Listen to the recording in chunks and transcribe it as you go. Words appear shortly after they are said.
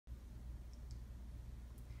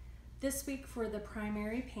This week for the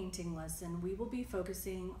primary painting lesson, we will be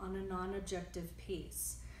focusing on a non-objective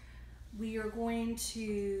piece. We are going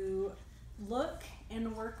to look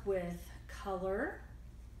and work with color,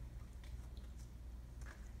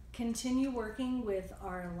 continue working with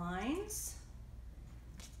our lines,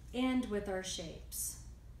 and with our shapes.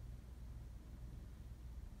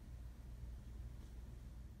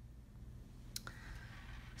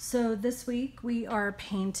 So this week we are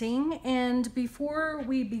painting, and before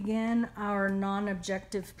we begin our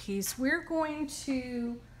non-objective piece, we're going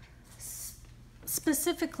to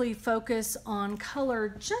specifically focus on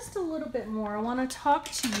color just a little bit more. I want to talk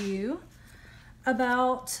to you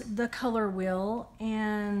about the color wheel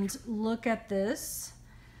and look at this.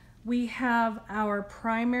 We have our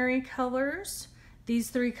primary colors. These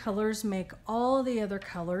three colors make all the other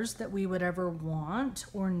colors that we would ever want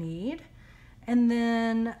or need. And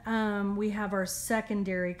then we have our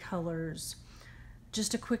secondary colors.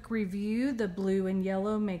 Just a quick review: the blue and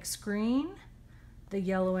yellow makes green, the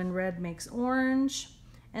yellow and red makes orange,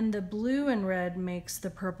 and the blue and red makes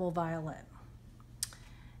the purple violet.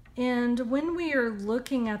 And when we are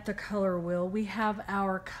looking at the color wheel, we have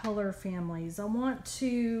our color families. I want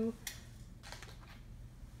to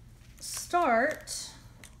start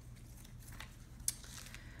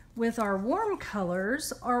with our warm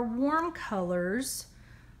colors. Our warm colors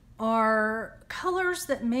are colors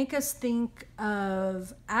that make us think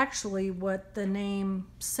of actually what the name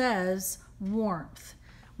says, warmth.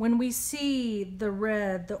 When we see the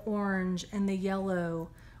red, the orange, and the yellow,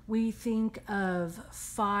 we think of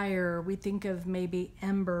fire, we think of maybe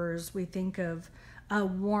embers, we think of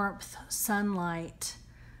warmth, sunlight.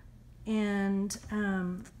 And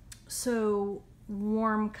so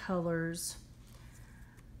warm colors.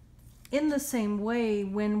 In the same way,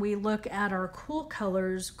 when we look at our cool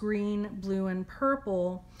colors, green, blue, and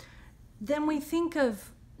purple, then we think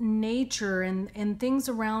of nature and things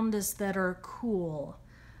around us that are cool.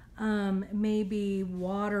 Maybe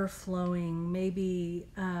water flowing, maybe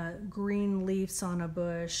green leaves on a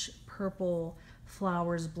bush, purple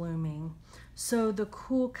flowers blooming. So the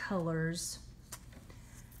cool colors.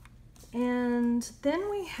 And then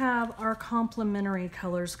we have our complementary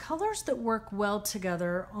colors, colors that work well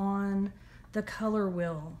together on the color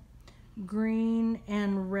wheel. Green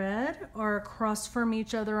and red are across from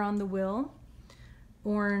each other on the wheel.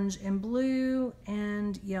 Orange and blue,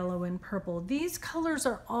 and yellow and purple. These colors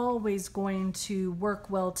are always going to work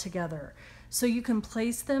well together. So you can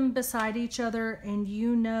place them beside each other and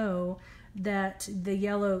you know that the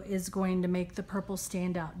yellow is going to make the purple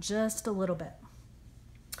stand out just a little bit.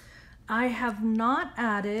 I have not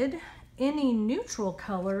added any neutral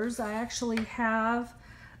colors. I actually have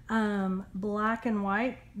black and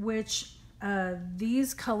white, which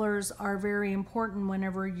these colors are very important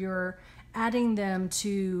whenever you're adding them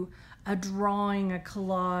to a drawing, a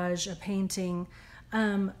collage, a painting,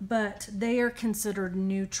 but they are considered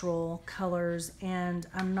neutral colors, and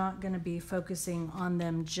I'm not going to be focusing on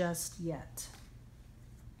them just yet.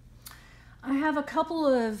 I have a couple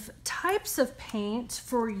of types of paint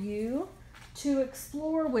for you to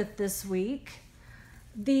explore with this week.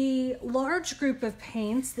 The large group of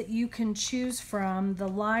paints that you can choose from the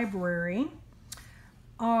library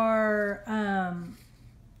are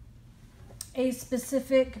a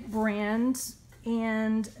specific brand,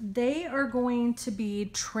 and they are going to be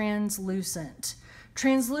translucent.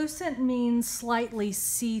 Translucent means slightly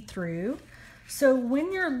see-through. So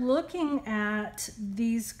when you're looking at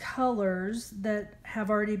these colors that have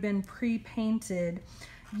already been pre-painted,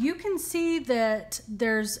 you can see that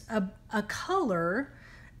there's a color.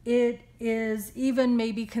 It is even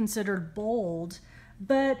maybe considered bold,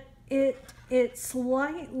 but it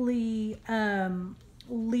slightly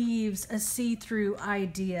leaves a see-through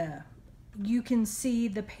idea. You can see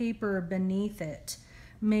the paper beneath it,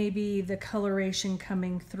 maybe the coloration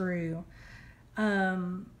coming through.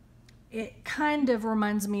 It kind of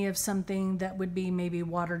reminds me of something that would be maybe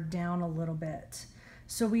watered down a little bit.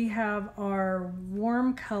 So we have our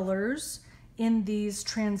warm colors in these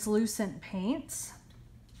translucent paints.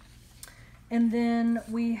 And then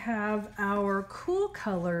we have our cool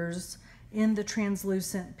colors in the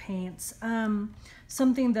translucent paints.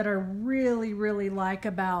 Something that I really, really like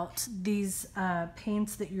about these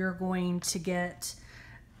paints that you're going to get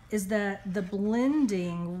is that the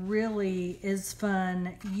blending really is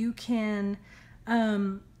fun. You can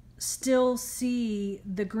still see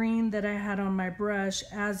the green that I had on my brush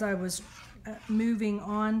as I was moving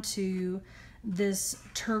on to this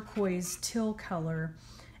turquoise teal color.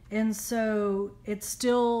 And so it's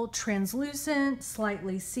still translucent,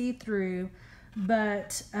 slightly see-through,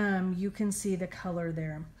 but you can see the color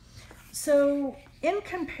there. So in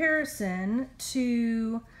comparison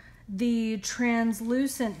to the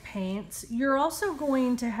translucent paints, you're also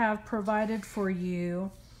going to have provided for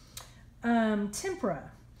you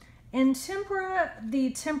tempera. And tempera,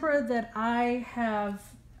 the tempera that I have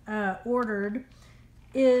ordered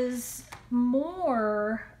is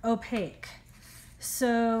more opaque.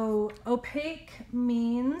 So opaque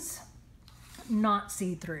means not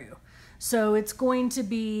see-through. So it's going to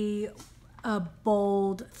be a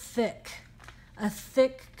bold, a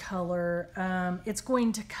thick color. It's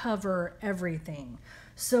going to cover everything.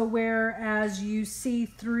 So whereas you see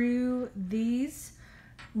through these,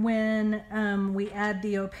 when we add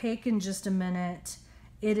the opaque in just a minute,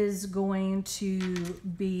 it is going to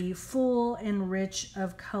be full and rich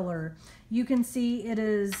of color. You can see it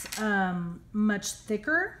is much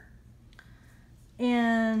thicker,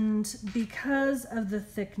 and because of the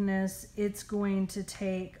thickness, it's going to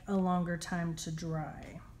take a longer time to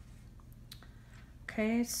dry.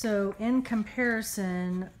 Okay, so in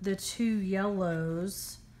comparison, the two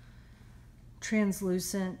yellows,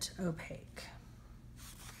 translucent, opaque.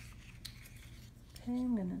 Okay,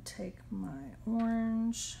 I'm going to take my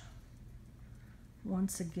orange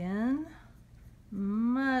once again.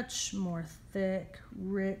 Much more thick,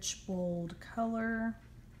 rich, bold color.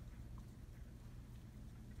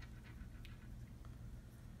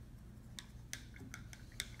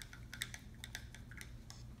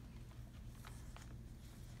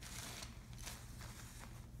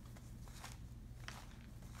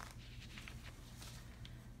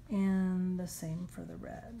 And the same for the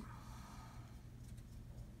red.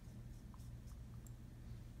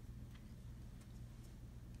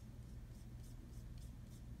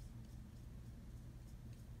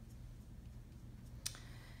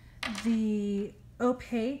 The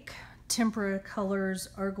opaque tempera colors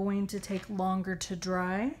are going to take longer to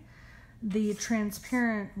dry. The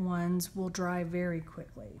transparent ones will dry very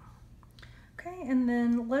quickly. Okay, and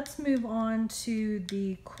then let's move on to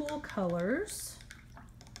the cool colors.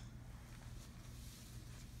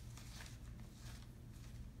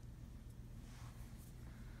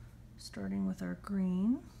 Starting with our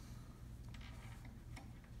green.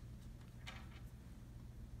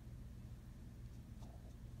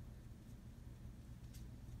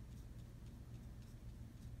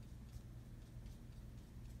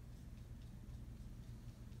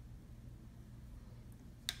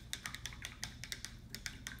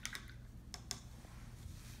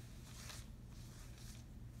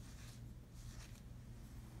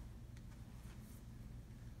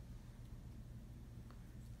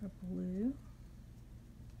 A blue.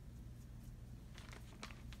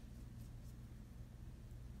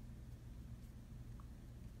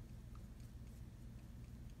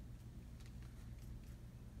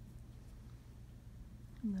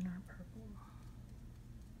 And then our purple.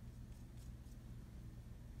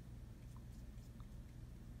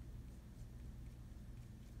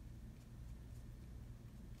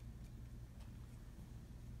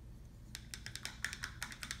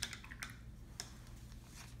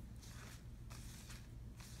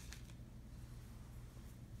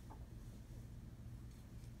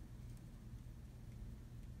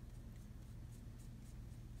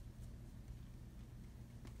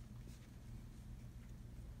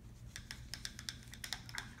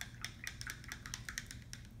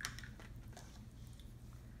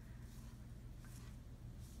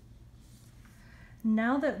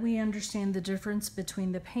 Now that we understand the difference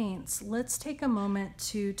between the paints, let's take a moment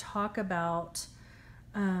to talk about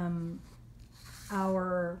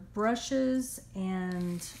our brushes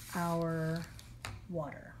and our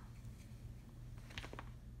water.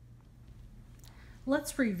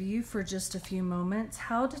 Let's review for just a few moments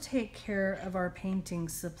how to take care of our painting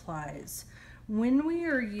supplies. When we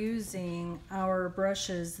are using our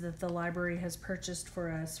brushes that the library has purchased for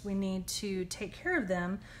us, we need to take care of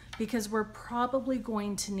them because we're probably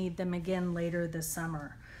going to need them again later this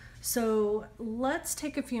summer. So let's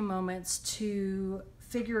take a few moments to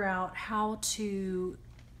figure out how to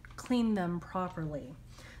clean them properly.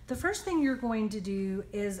 The first thing you're going to do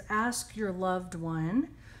is ask your loved one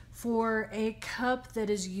for a cup that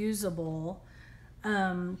is usable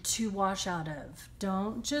to wash out of.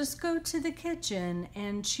 Don't just go to the kitchen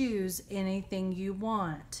and choose anything you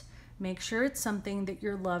want. Make sure it's something that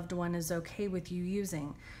your loved one is okay with you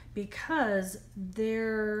using, because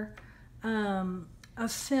they're a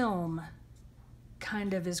film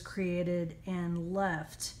kind of is created and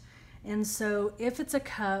left. And so if it's a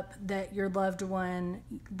cup that your loved one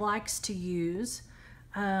likes to use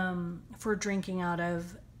for drinking out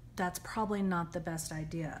of, that's probably not the best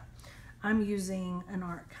idea. I'm using an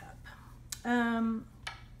art cup.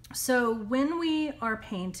 So when we are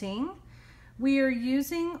painting, we are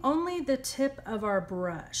using only the tip of our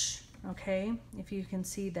brush, okay? If you can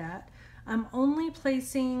see that. I'm only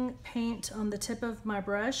placing paint on the tip of my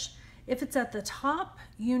brush. If it's at the top,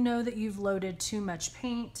 you know that you've loaded too much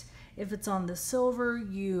paint. If it's on the silver,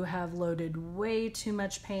 you have loaded way too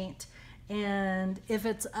much paint. And if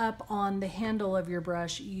it's up on the handle of your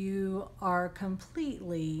brush, you are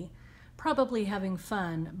completely probably having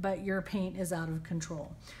fun, but your paint is out of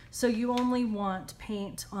control. So you only want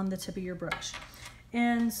paint on the tip of your brush.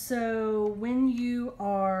 And so when you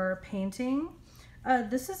are painting,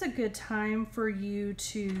 this is a good time for you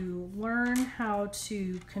to learn how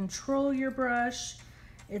to control your brush.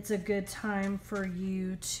 It's a good time for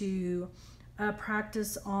you to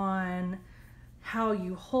practice on how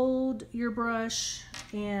you hold your brush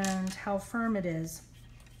and how firm it is.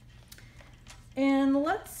 And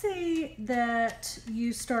let's say that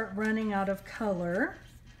you start running out of color,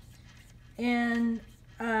 and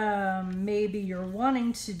maybe you're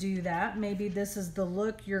wanting to do that. Maybe this is the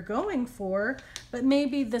look you're going for, but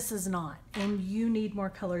maybe this is not, and you need more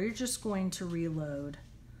color. You're just going to reload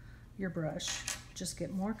your brush, just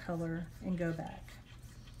get more color and go back.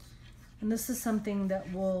 And this is something that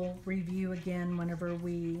we'll review again whenever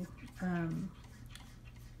we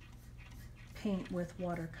paint with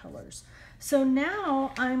watercolors. So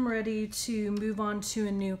now I'm ready to move on to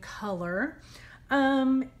a new color.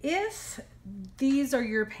 If these are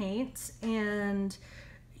your paints and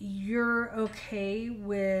you're okay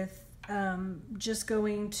with just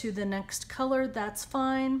going to the next color, that's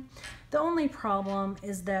fine. The only problem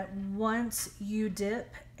is that once you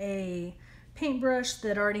dip a paintbrush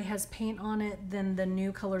that already has paint on it, then the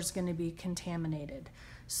new color is going to be contaminated.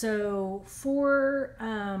 So for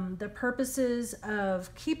the purposes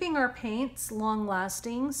of keeping our paints long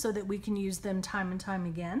lasting so that we can use them time and time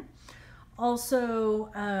again, also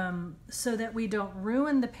so that we don't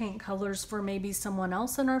ruin the paint colors for maybe someone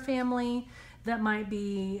else in our family that might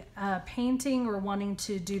be painting or wanting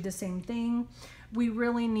to do the same thing, we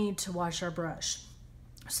really need to wash our brush.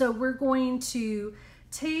 So we're going to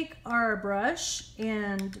take our brush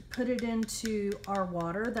and put it into our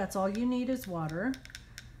water. That's all you need is water.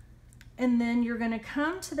 And then you're going to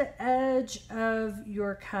come to the edge of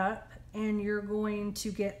your cup and you're going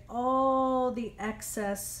to get all the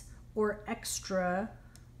excess or extra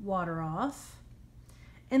water off.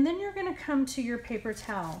 And then you're going to come to your paper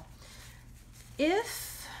towel.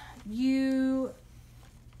 If you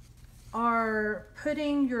are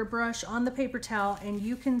putting your brush on the paper towel and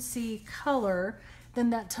you can see color, then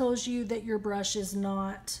that tells you that your brush is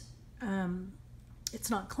not, it's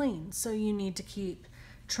not clean. So you need to keep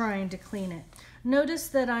trying to clean it. Notice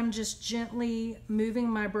that I'm just gently moving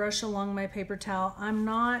my brush along my paper towel. I'm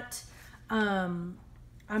not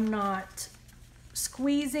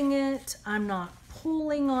squeezing it. I'm not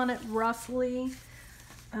pulling on it roughly.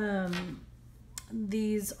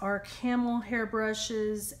 These are camel hair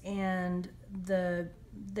brushes, and the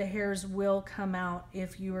hairs will come out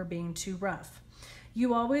if you are being too rough.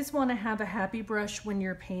 You always want to have a happy brush when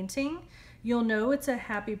you're painting. You'll know it's a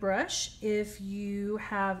happy brush if you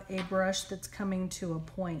have a brush that's coming to a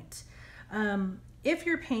point. If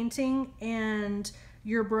you're painting and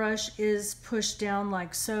your brush is pushed down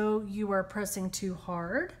like so, you are pressing too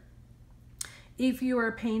hard. If you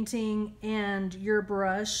are painting and your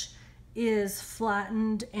brush is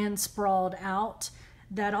flattened and sprawled out,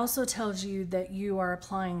 that also tells you that you are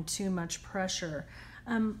applying too much pressure.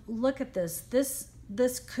 Look at this.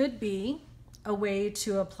 This could be a way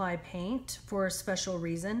to apply paint for a special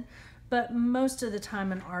reason, but most of the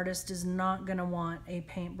time an artist is not going to want a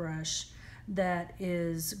paintbrush that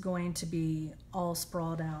is going to be all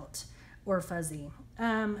sprawled out or fuzzy.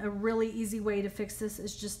 A really easy way to fix this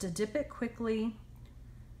is just to dip it quickly,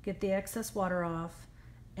 get the excess water off,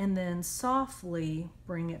 and then softly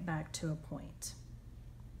bring it back to a point.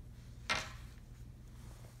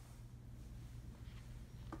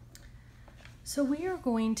 So we are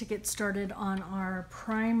going to get started on our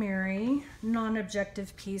primary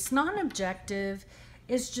non-objective piece. Non-objective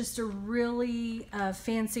is just a really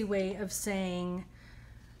fancy way of saying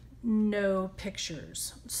no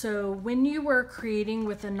pictures. So when you are creating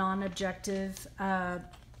with a non-objective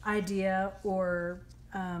idea or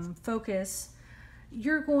focus,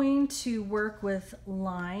 you're going to work with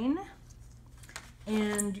line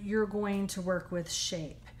and you're going to work with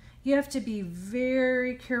shape. You have to be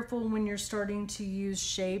very careful when you're starting to use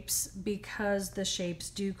shapes because the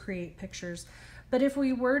shapes do create pictures. But if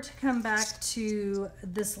we were to come back to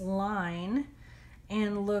this line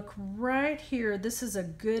and look right here, this is a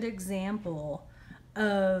good example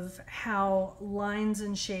of how lines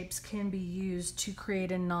and shapes can be used to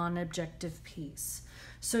create a non-objective piece.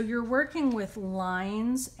 So you're working with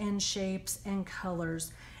lines and shapes and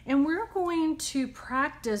colors, and we're going to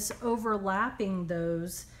practice overlapping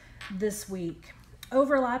those this week.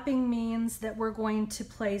 Overlapping means that we're going to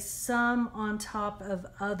place some on top of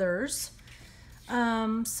others,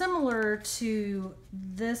 similar to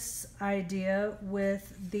this idea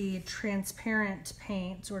with the transparent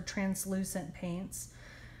paints or translucent paints.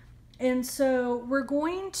 And so we're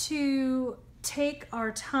going to take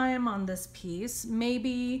our time on this piece.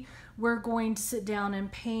 Maybe we're going to sit down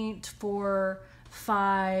and paint for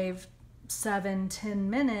 5, 7, 10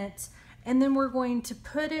 minutes, and then we're going to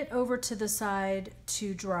put it over to the side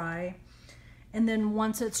to dry. And then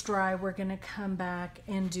once it's dry, we're going to come back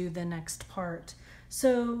and do the next part.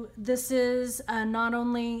 So this is not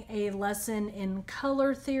only a lesson in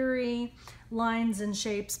color theory, lines and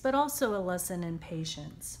shapes, but also a lesson in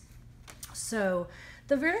patience. So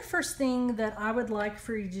the very first thing that I would like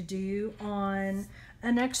for you to do on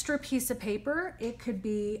an extra piece of paper, it could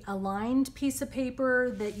be a lined piece of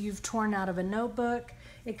paper that you've torn out of a notebook.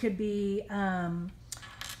 It could be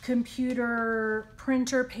computer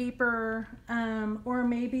printer paper, or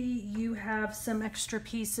maybe you have some extra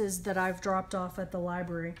pieces that I've dropped off at the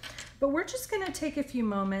library. But we're just going to take a few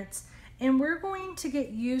moments and we're going to get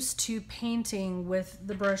used to painting with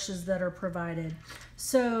the brushes that are provided.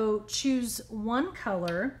 So choose one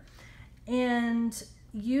color, and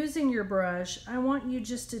using your brush, I want you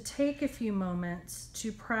just to take a few moments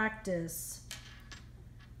to practice.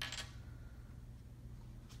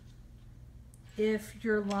 If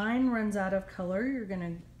your line runs out of color, you're going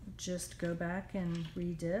to just go back and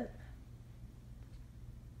redip.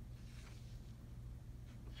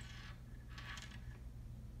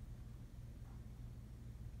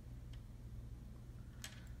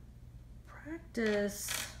 Practice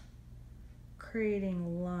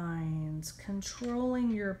creating lines, controlling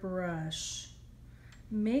your brush,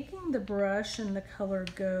 making the brush and the color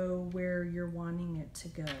go where you're wanting it to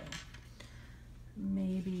go.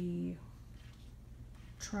 Maybe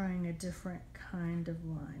trying a different kind of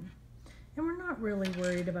line. And we're not really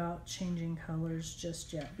worried about changing colors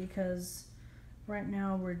just yet, because right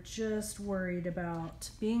now we're just worried about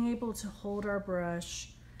being able to hold our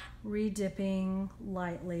brush, redipping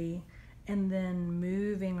lightly, and then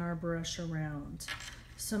moving our brush around.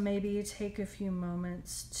 So maybe you take a few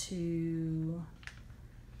moments to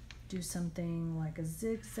do something like a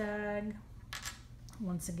zigzag.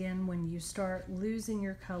 Once again, when you start losing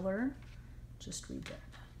your color, just redip.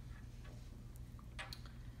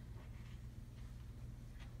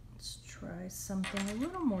 Let's try something a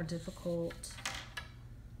little more difficult.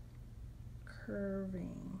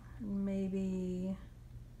 Curving. Maybe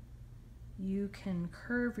you can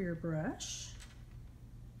curve your brush,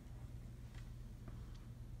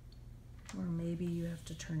 or maybe you have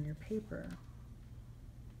to turn your paper.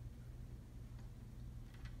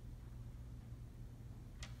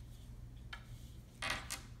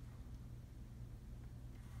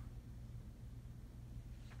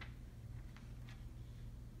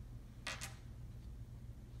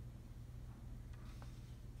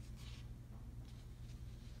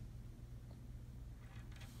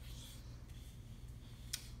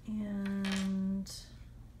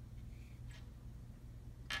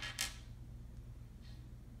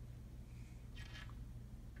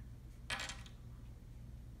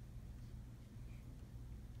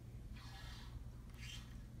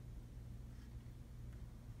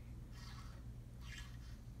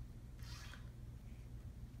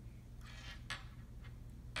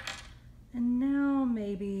 And now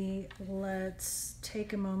maybe let's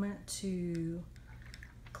take a moment to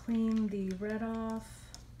clean the red off.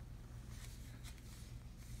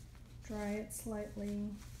 Dry it slightly,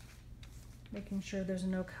 making sure there's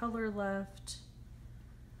no color left.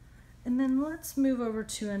 And then let's move over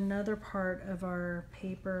to another part of our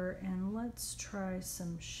paper and let's try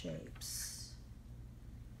some shapes.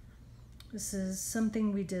 This is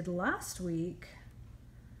something we did last week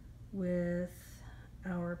with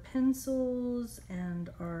our pencils and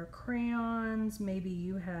our crayons. Maybe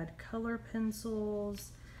you had color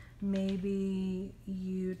pencils, maybe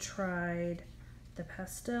you tried the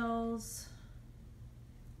pastels.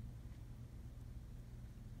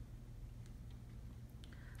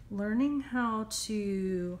 Learning how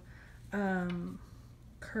to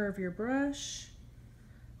curve your brush,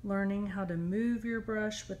 learning how to move your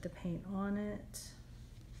brush with the paint on it,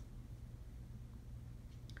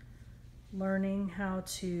 learning how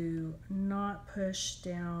to not push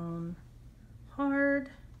down hard,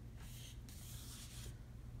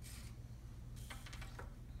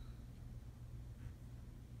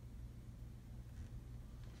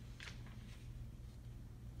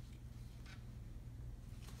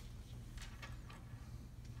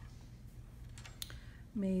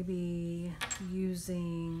 maybe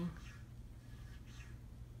using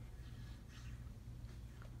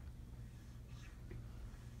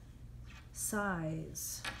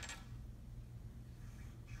size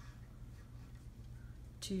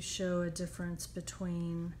to show a difference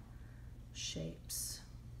between shapes.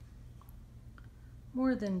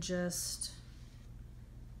 More than just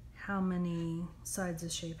how many sides a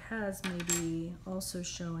shape has, maybe also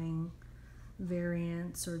showing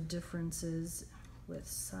variance or differences with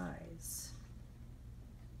size.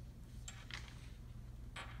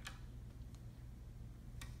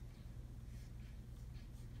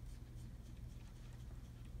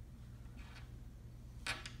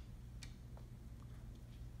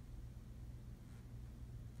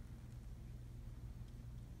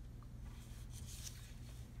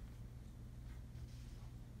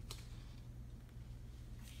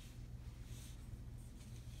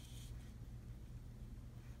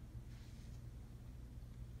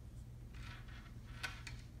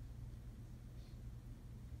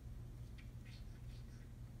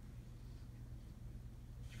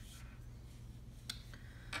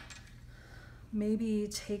 Maybe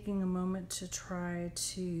taking a moment to try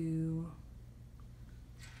to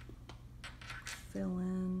fill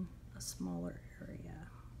in a smaller area.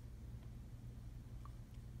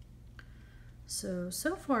 So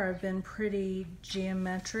far I've been pretty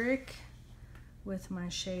geometric with my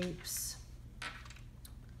shapes.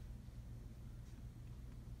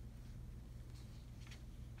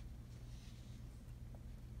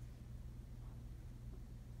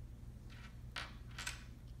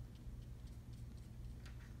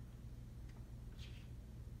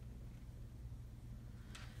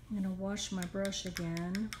 I'm going to wash my brush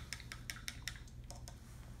again.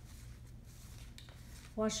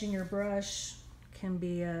 Washing your brush can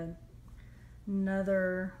be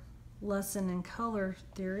another lesson in color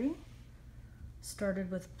theory.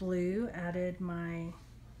 Started with blue, added my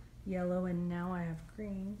yellow, and now I have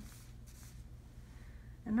green.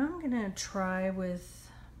 And I'm going to try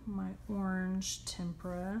with my orange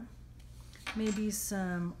tempera, maybe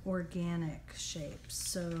some organic shapes.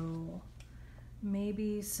 So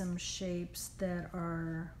maybe some shapes that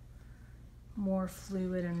are more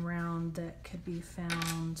fluid and round that could be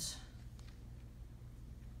found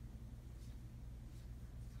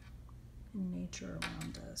in nature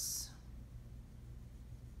around us.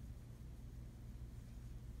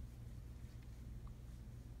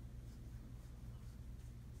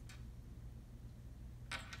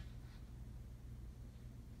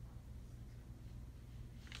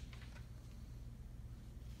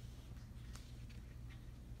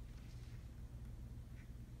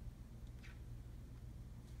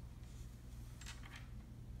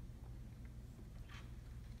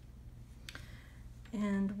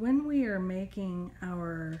 And when we are making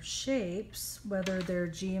our shapes, whether they're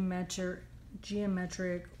geometric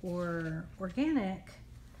or organic,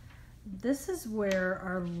 this is where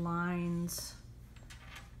our lines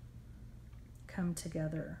come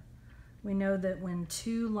together. We know that when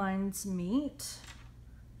two lines meet,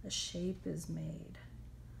 a shape is made.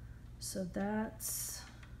 So that's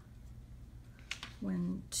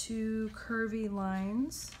when two curvy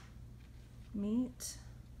lines meet,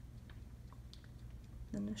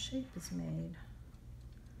 then a shape is made.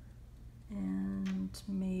 And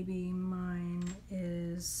maybe mine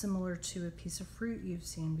is similar to a piece of fruit you've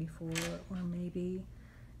seen before, or maybe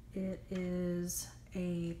it is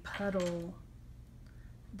a puddle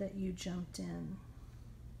that you jumped in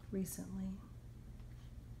recently.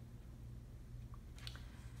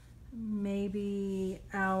 Maybe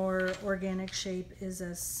our organic shape is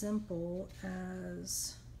as simple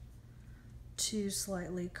as two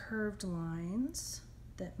slightly curved lines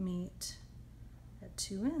that meet at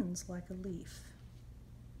two ends like a leaf.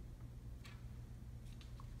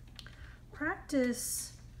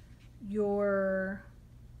 Practice your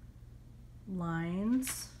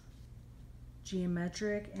lines,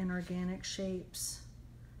 geometric and organic shapes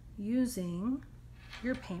using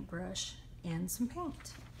your paintbrush and some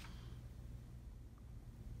paint.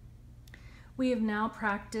 We have now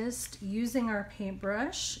practiced using our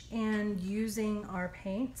paintbrush and using our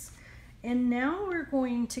paints. And now we're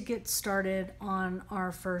going to get started on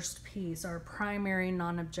our first piece, our primary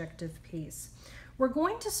non-objective piece. We're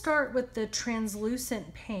going to start with the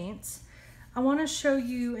translucent paints. I want to show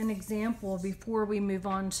you an example before we move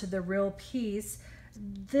on to the real piece.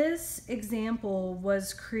 This example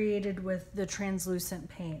was created with the translucent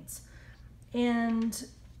paints. And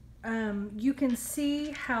you can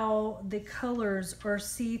see how the colors are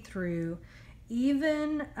see-through.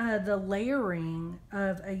 Even the layering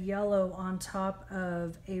of a yellow on top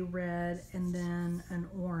of a red and then an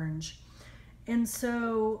orange. And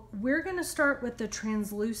so we're going to start with the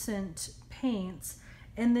translucent paints,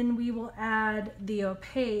 and then we will add the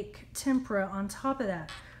opaque tempera on top of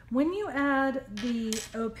that. When you add the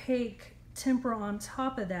opaque tempera on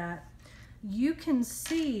top of that, you can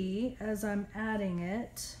see as I'm adding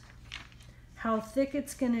it how thick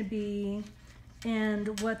it's going to be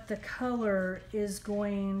and what the color is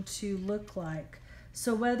going to look like.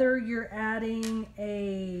 So whether you're adding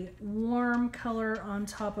a warm color on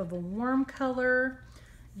top of a warm color,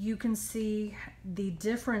 you can see the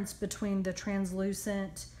difference between the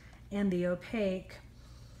translucent and the opaque.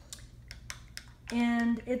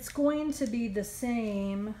 And it's going to be the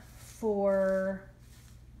same for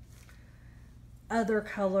other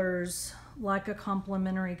colors, like a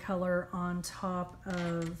complementary color on top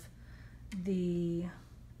of the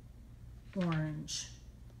orange.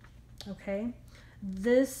 Okay,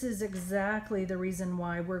 this is exactly the reason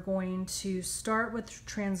why we're going to start with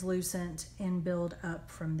translucent and build up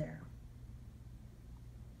from there.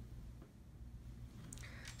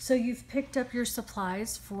 So you've picked up your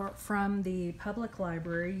supplies from the public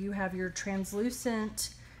library. You have your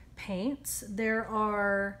translucent paints. There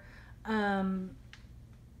are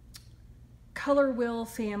color wheel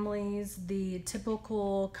families, the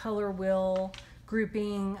typical color wheel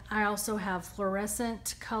grouping. I also have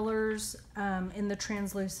fluorescent colors in the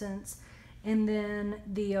translucents, and then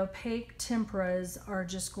the opaque temperas are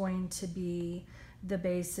just going to be the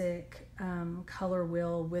basic color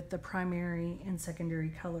wheel with the primary and secondary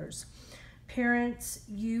colors. Parents,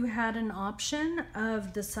 you had an option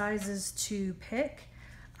of the sizes to pick.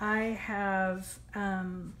 I have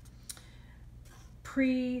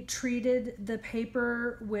pre-treated the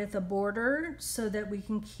paper with a border so that we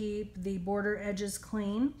can keep the border edges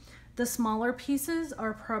clean. The smaller pieces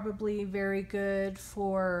are probably very good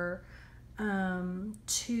for 2-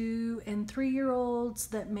 and 3-year-olds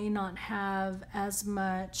that may not have as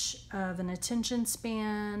much of an attention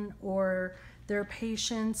span, or their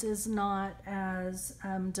patience is not as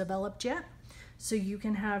developed yet. So you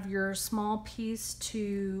can have your small piece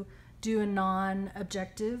to do a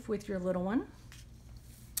non-objective with your little one.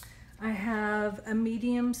 I have a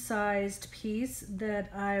medium-sized piece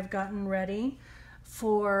that I've gotten ready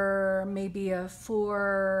for maybe a 4-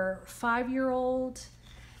 or 5-year-old,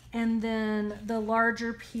 and then the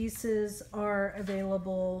larger pieces are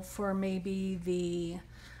available for maybe the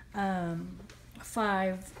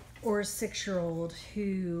 5- or 6-year-old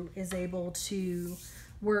who is able to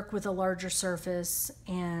work with a larger surface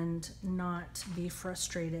and not be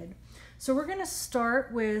frustrated. So we're going to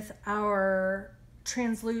start with our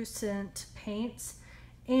translucent paints,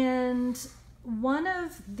 and one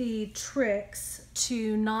of the tricks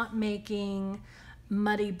to not making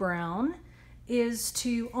muddy brown is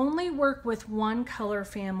to only work with one color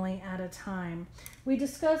family at a time. We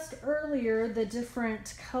discussed earlier the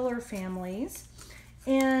different color families,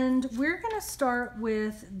 and we're going to start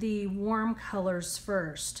with the warm colors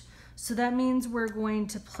first. So that means we're going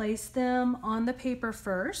to place them on the paper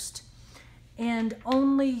first and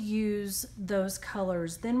only use those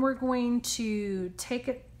colors. Then we're going to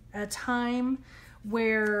take a time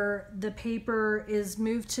where the paper is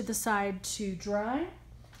moved to the side to dry,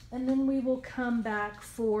 and then we will come back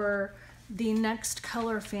for the next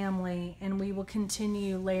color family, and we will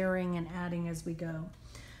continue layering and adding as we go.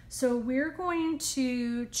 So we're going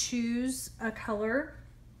to choose a color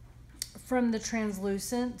from the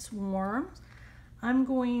translucent warm. I'm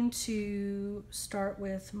going to start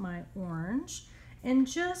with my orange, and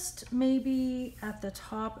just maybe at the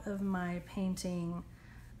top of my painting,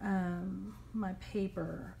 my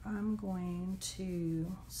paper, I'm going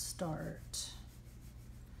to start.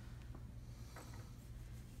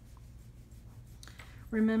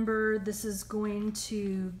 Remember, this is going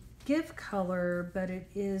to give color, but it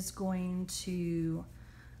is going to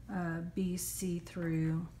be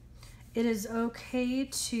see-through. It is okay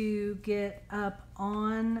to get up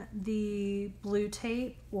on the blue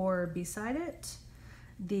tape or beside it.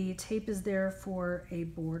 The tape is there for a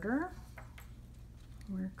border.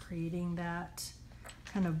 We're creating that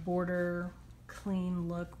kind of border clean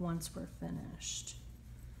look once we're finished.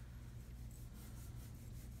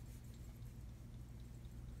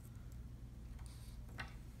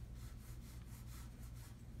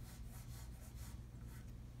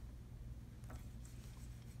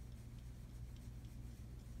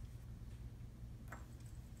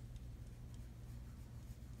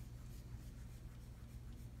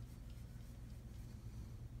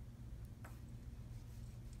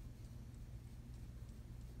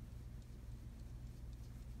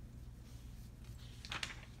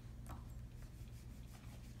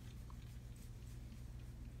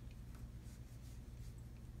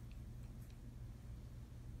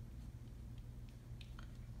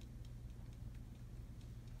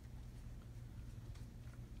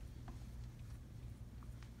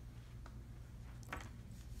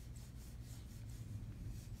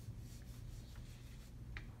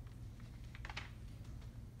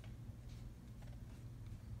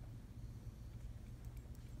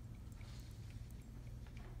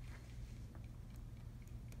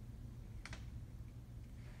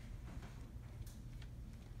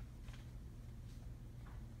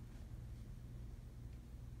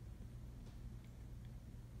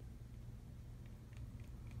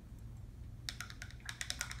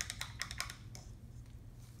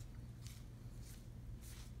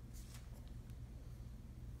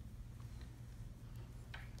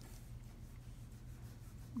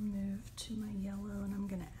 to my yellow, and I'm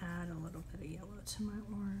going to add a little bit of yellow to my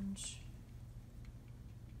orange.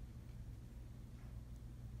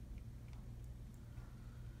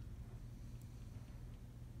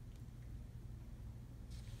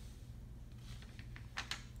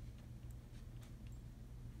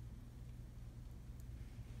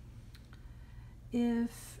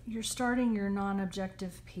 If you're starting your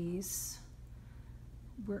non-objective piece,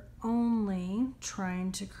 we're only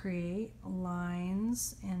trying to create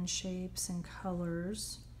lines and shapes and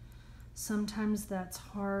colors. Sometimes that's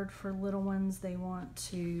hard for little ones. They want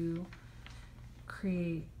to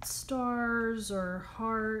create stars or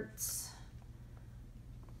hearts.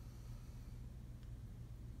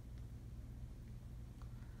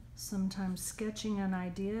 Sometimes sketching an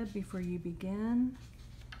idea before you begin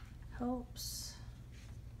helps.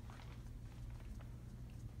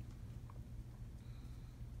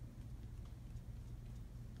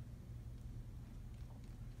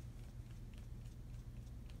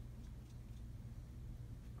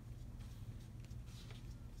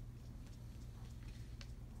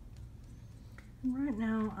 Right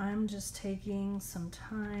now I'm just taking some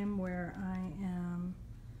time where I am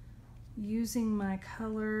using my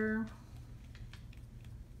color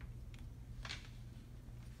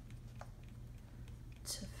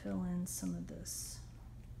to fill in some of this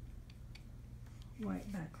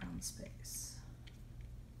white background space.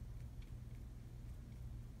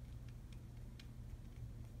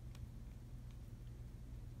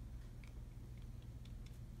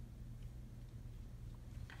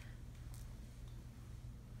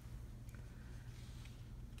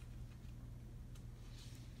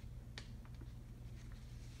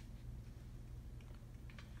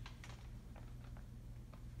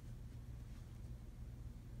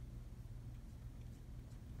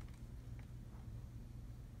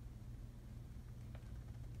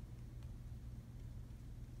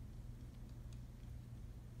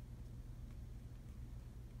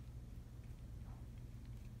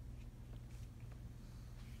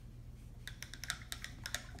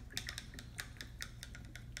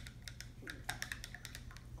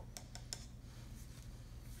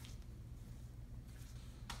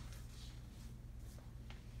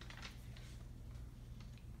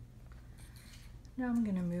 Now I'm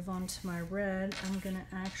going to move on to my red. I'm going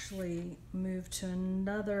to actually move to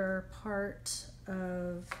another part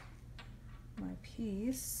of my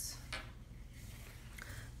piece.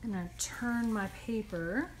 I'm going to turn my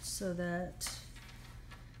paper so that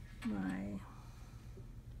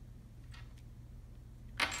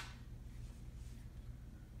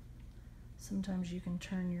sometimes you can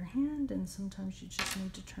turn your hand and sometimes you just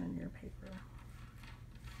need to turn your paper.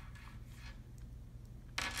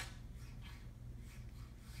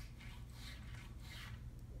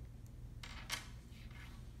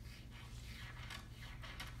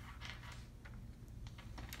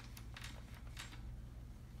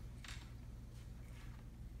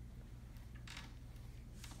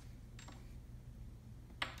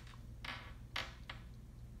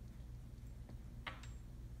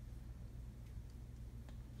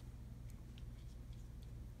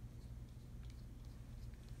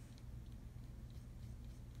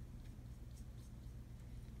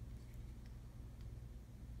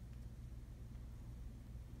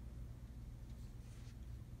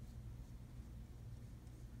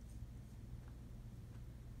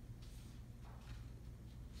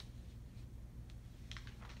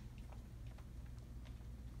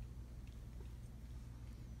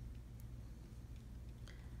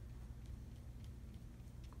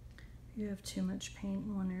 If you have too much paint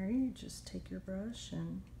in one area, you just take your brush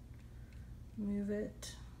and move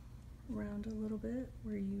it around a little bit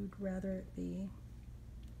where you'd rather it be.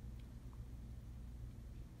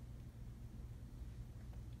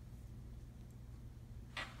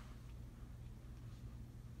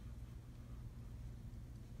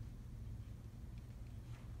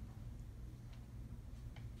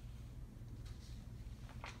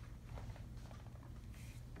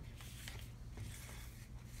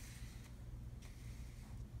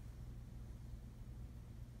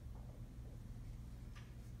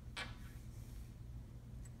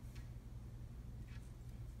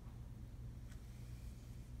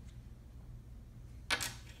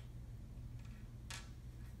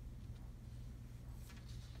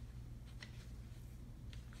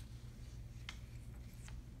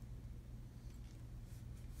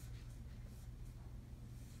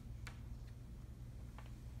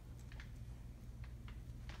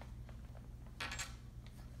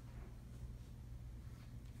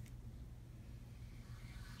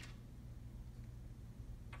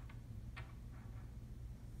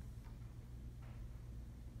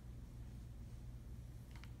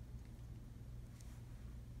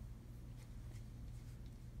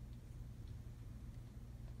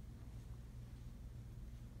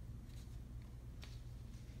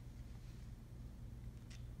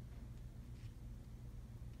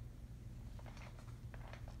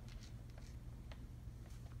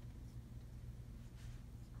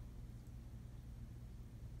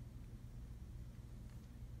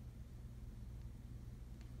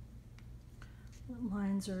 What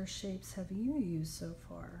lines or shapes have you used so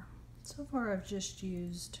far? So far I've just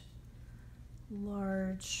used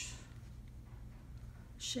large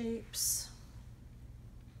shapes.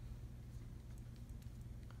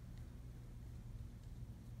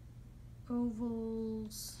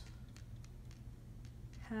 Ovals,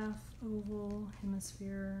 half oval,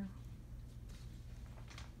 hemisphere.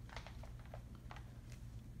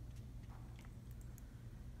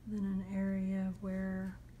 Then an area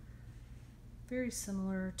where very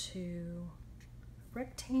similar to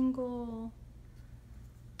rectangle.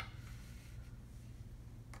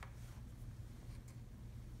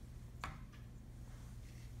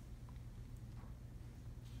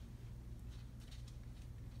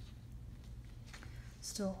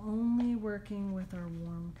 Still only working with our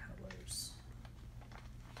warm colors.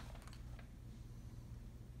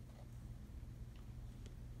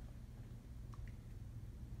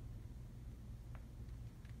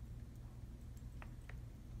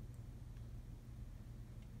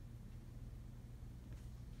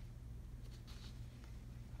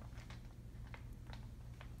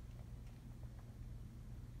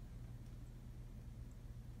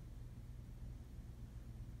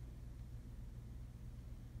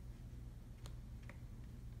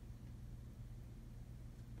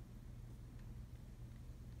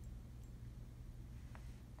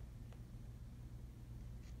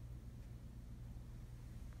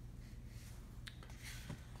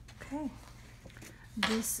 Okay,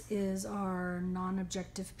 this is our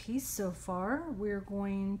non-objective piece so far. We're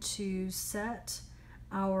going to set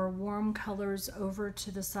our warm colors over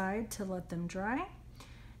to the side to let them dry.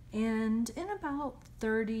 And in about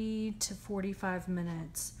 30 to 45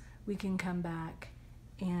 minutes, we can come back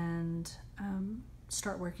and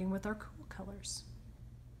start working with our cool colors.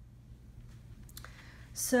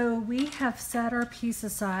 So we have set our piece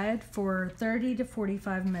aside for 30 to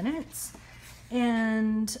 45 minutes.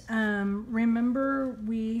 And remember,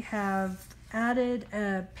 we have added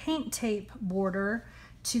a paint tape border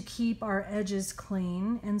to keep our edges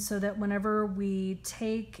clean, and so that whenever we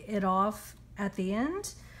take it off at the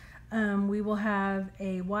end, we will have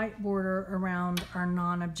a white border around our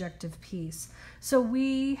non-objective piece. So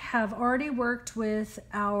we have already worked with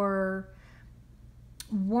our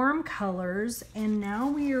warm colors, and now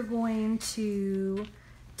we are going to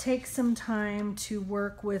take some time to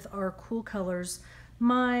work with our cool colors.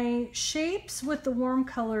 My shapes with the warm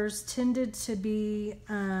colors tended to be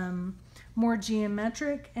more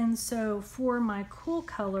geometric, and so for my cool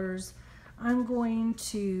colors, I'm going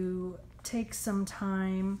to take some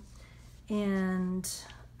time and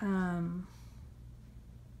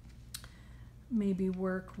maybe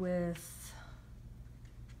work with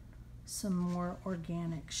some more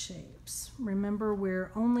organic shapes. Remember,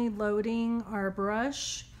 we're only loading our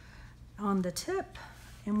brush on the tip,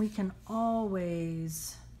 and we can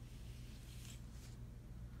always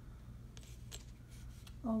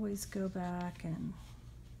go back and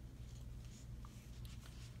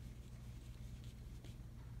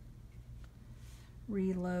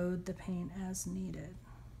reload the paint as needed.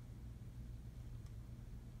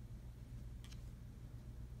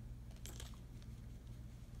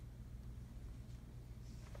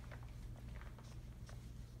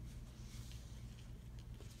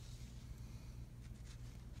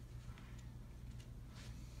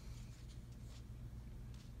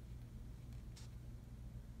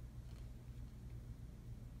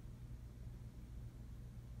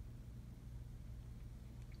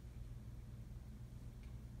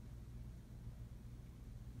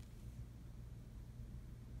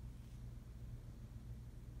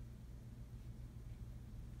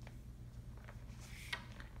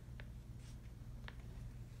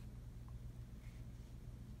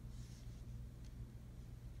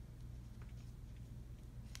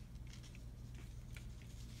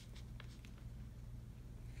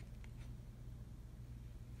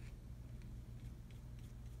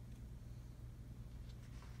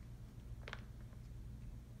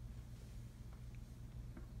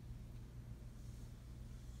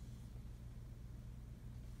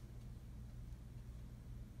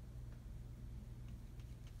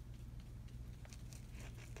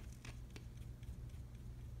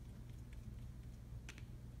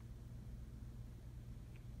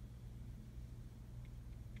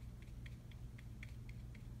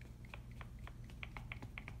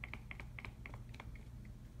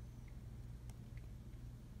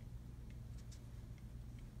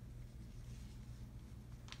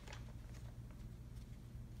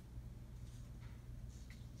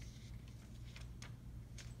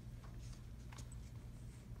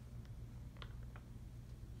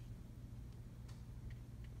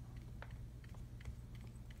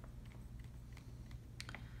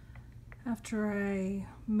 After I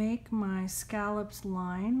make my scallops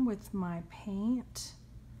line with my paint,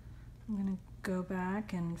 I'm going to go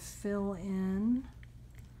back and fill in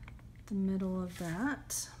the middle of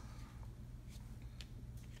that.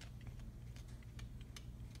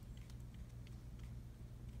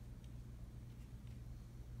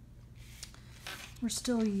 We're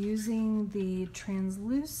still using the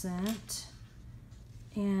translucent,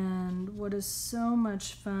 and what is so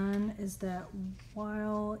much fun is that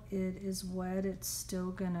while it is wet, it's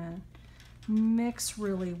still gonna mix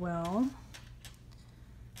really well.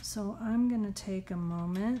 So I'm gonna take a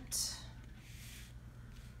moment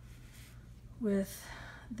with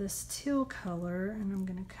this teal color, and I'm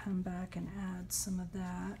gonna come back and add some of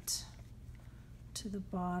that to the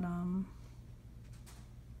bottom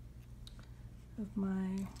of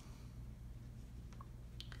my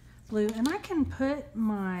blue. And I can put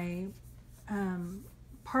my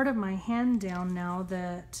part of my hand down now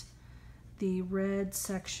that the red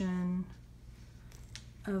section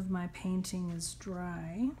of my painting is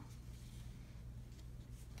dry.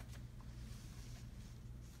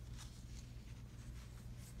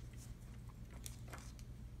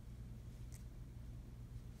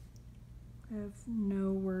 I have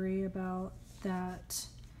no worry about that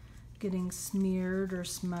getting smeared or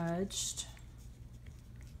smudged.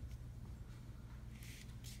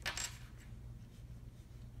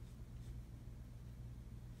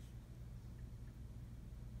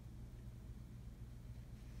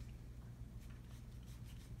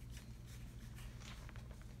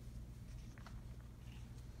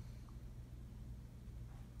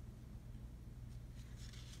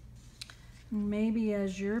 Maybe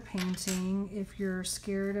as you're painting, if you're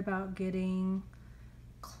scared about getting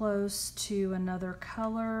close to another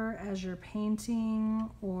color as you're painting,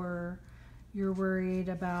 or you're worried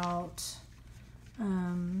about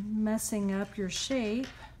messing up your shape,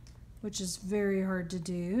 which is very hard to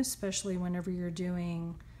do, especially whenever you're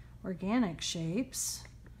doing organic shapes.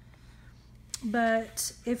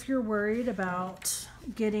 But if you're worried about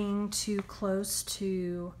getting too close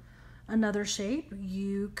to another shape,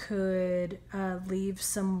 you could leave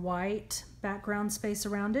some white background space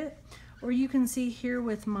around it. Or you can see here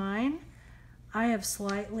with mine, I have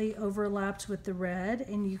slightly overlapped with the red,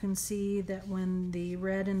 and you can see that when the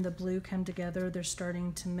red and the blue come together, they're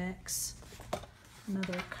starting to mix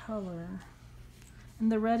another color.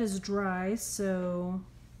 And the red is dry, so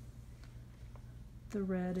the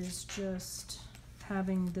red is just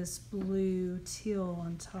having this blue teal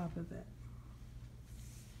on top of it.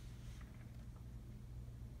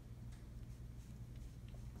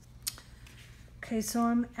 Okay, so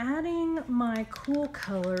I'm adding my cool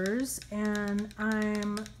colors, and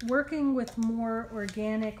I'm working with more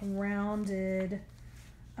organic rounded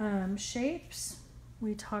shapes.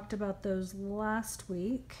 We talked about those last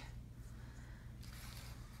week.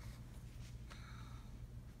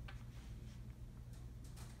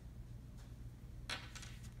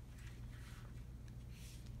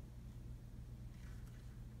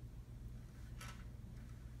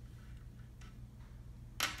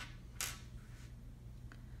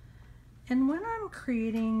 And when I'm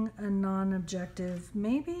creating a non-objective,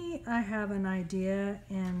 maybe I have an idea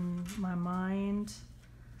in my mind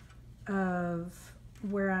of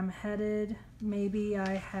where I'm headed. Maybe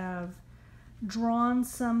I have drawn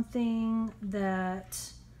something that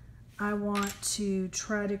I want to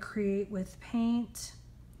try to create with paint.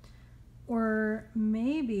 Or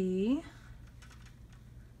maybe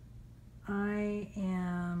I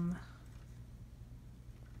am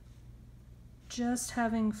just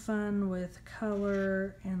having fun with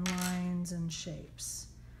color and lines and shapes.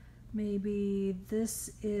 Maybe this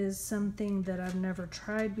is something that I've never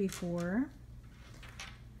tried before,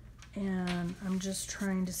 and I'm just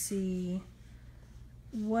trying to see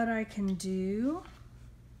what I can do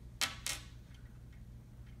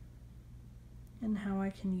and how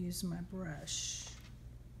I can use my brush.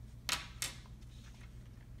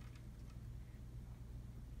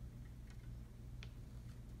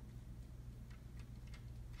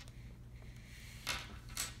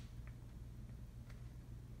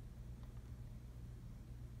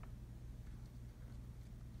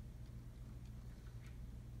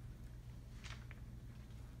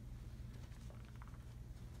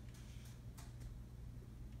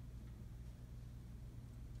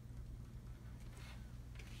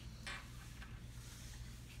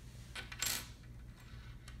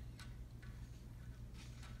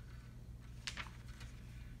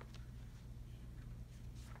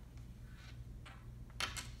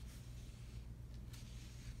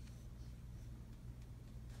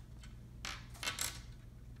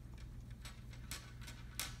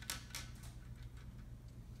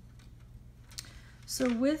 So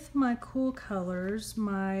with my cool colors,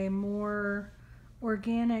 my more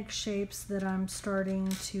organic shapes that I'm starting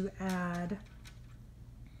to add,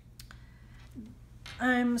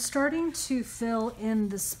 I'm starting to fill in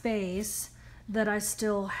the space that I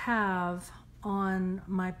still have on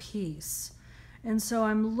my piece. And so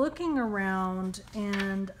I'm looking around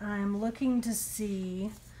and I'm looking to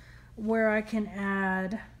see where I can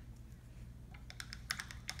add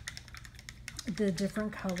the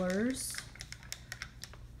different colors.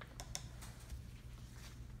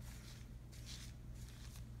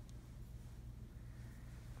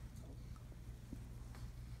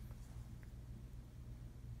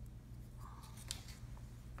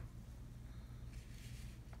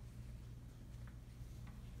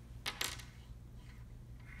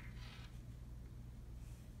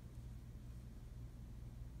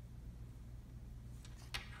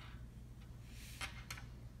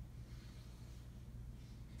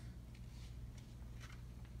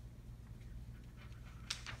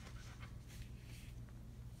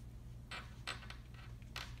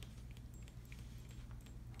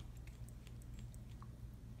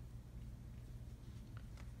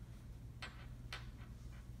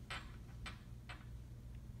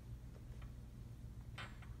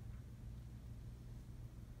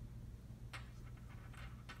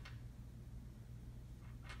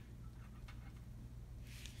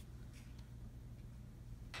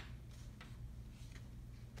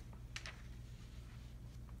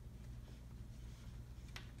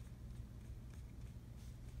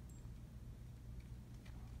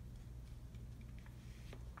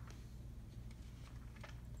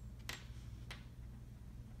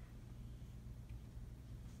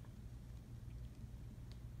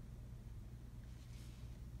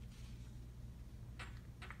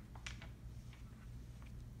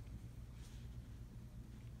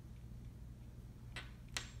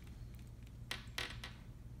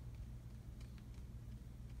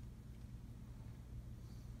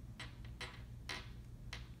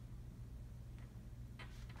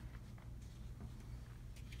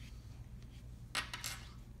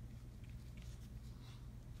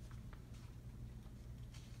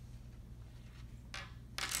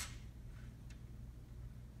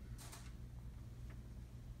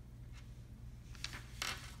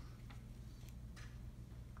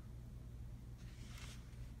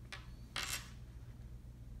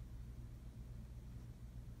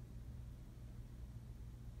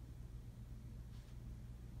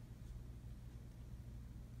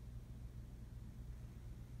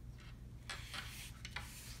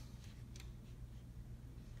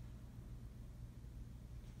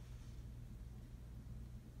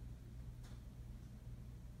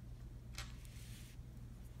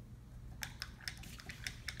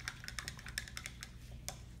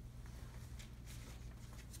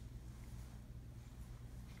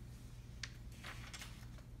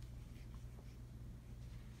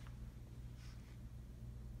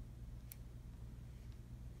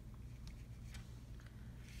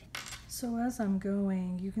 So as I'm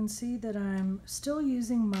going, you can see that I'm still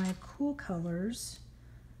using my cool colors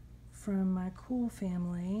from my cool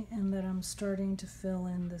family and that I'm starting to fill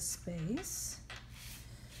in the space.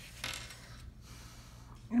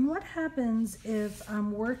 And what happens if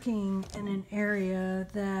I'm working in an area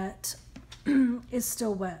that is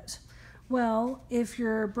still wet? Well, if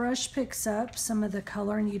your brush picks up some of the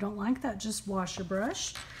color and you don't like that, just wash your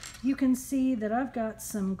brush. You can see that I've got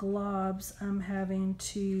some globs I'm having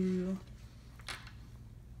to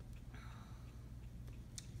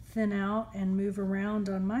thin out and move around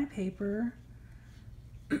on my paper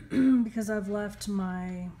because I've left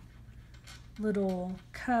my little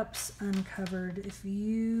cups uncovered.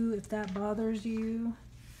 If that bothers you,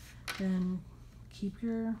 then keep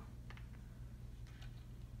your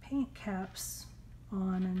paint caps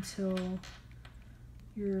on until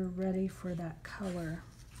you're ready for that color.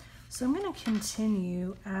 So I'm going to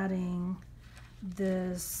continue adding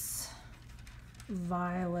this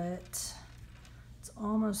violet. It's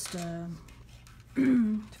almost a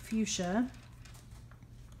fuchsia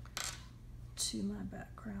to my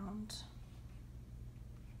background.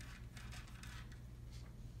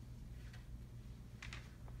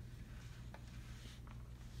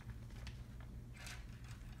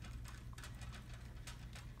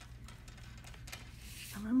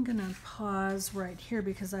 And I'm gonna pause right here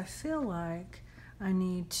because I feel like I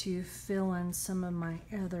need to fill in some of my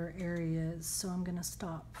other areas. So I'm gonna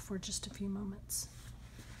stop for just a few moments.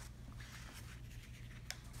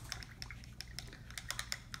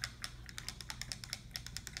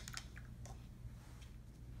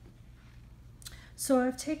 So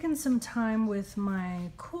I've taken some time with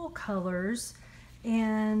my cool colors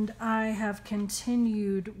and I have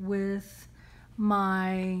continued with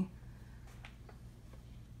my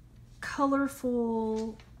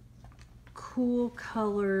colorful, cool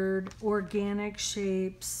colored organic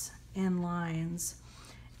shapes and lines.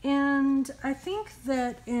 And I think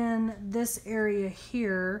that in this area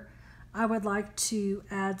here, I would like to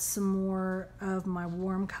add some more of my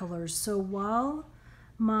warm colors. So while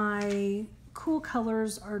my cool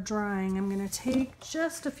colors are drying, I'm going to take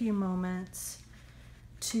just a few moments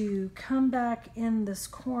to come back in this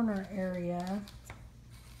corner area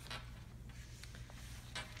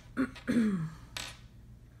and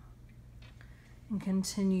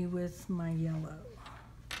continue with my yellow.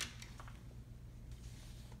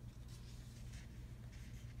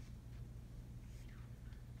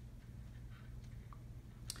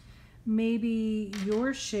 Maybe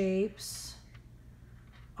your shapes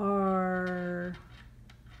are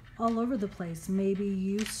all over the place. Maybe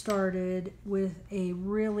you started with a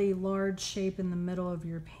really large shape in the middle of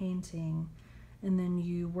your painting and then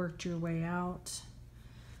you worked your way out.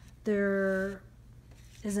 There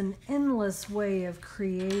is an endless way of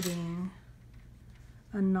creating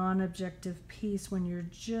a non-objective piece when you're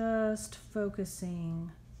just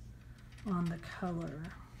focusing on the color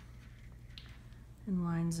and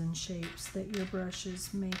lines and shapes that your brush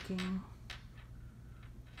is making.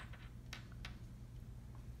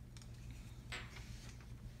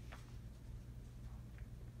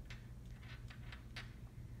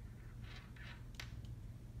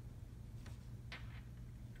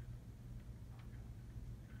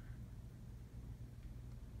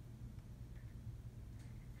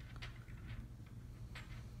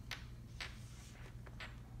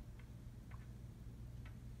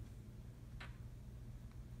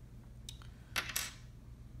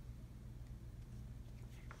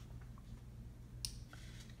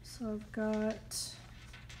 So I've got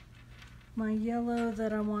my yellow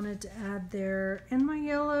that I wanted to add there, and my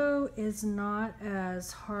yellow is not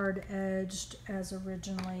as hard edged as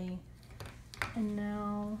originally. And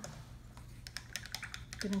now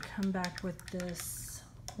I'm going to come back with this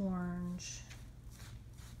orange.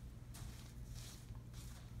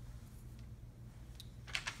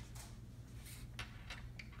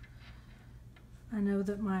 I know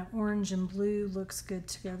that my orange and blue looks good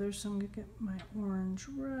together, so I'm going to get my orange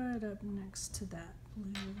right up next to that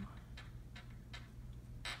blue.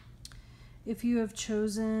 If you have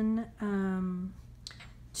chosen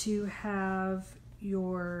to have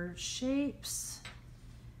your shapes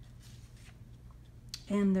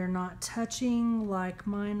and they're not touching like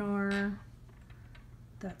mine are,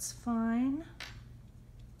 that's fine.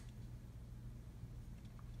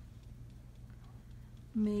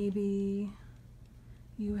 Maybe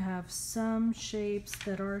you have some shapes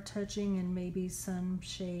that are touching and maybe some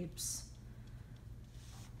shapes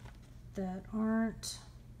that aren't.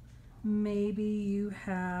 Maybe you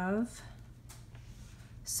have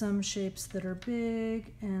some shapes that are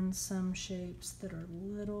big and some shapes that are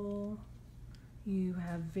little. You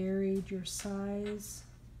have varied your size.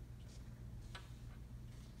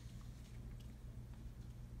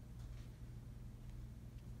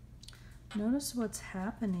 Notice what's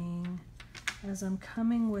happening as I'm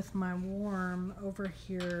coming with my warm over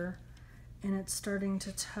here and it's starting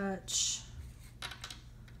to touch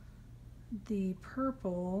the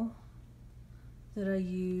purple that I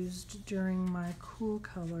used during my cool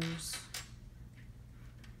colors.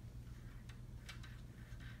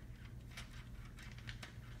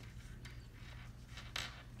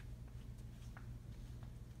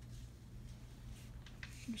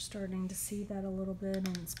 You're starting to see that a little bit,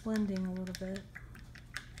 and it's blending a little bit.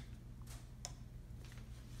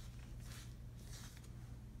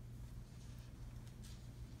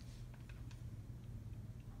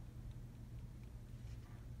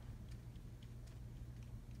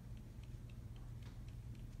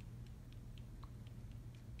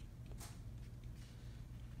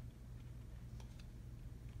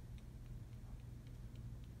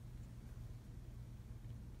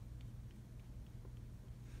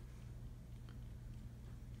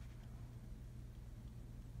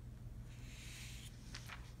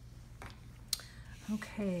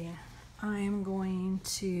 Okay, I'm going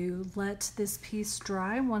to let this piece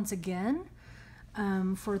dry once again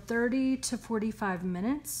for 30 to 45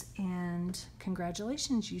 minutes, and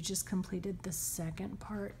congratulations, you just completed the second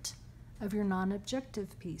part of your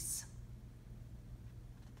non-objective piece.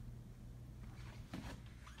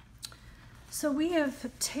 So we have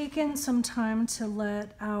taken some time to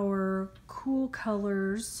let our cool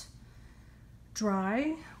colors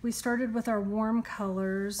dry. We started with our warm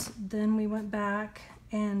colors, then we went back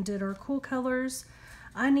and did our cool colors.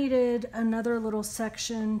 I needed another little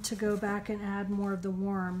section to go back and add more of the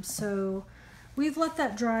worms. So we've let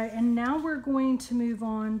that dry, and now we're going to move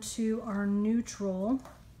on to our neutral.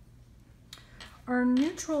 Our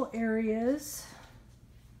neutral areas,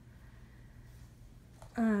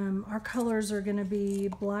 our colors are going to be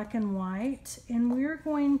black and white, and we're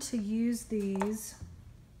going to use these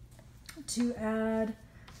to add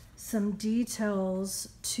some details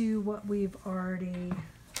to what we've already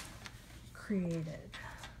created.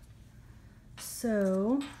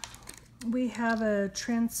 So we have a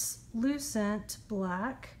translucent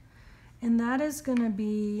black, and that is going to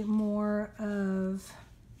be more of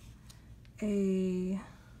a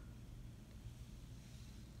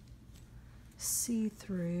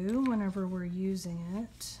see-through whenever we're using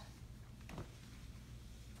it.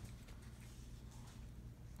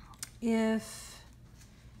 If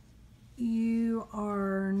you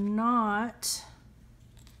are not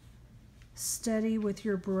steady with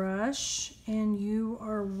your brush and you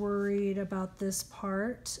are worried about this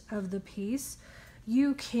part of the piece,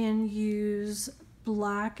 you can use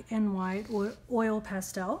black and white oil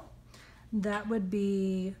pastel. That would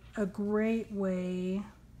be a great way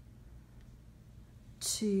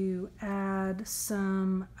to add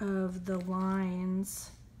some of the lines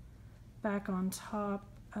back on top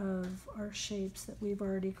of our shapes that we've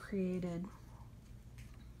already created.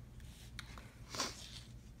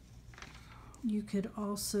 You could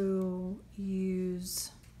also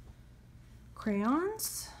use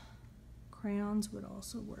crayons. Crayons would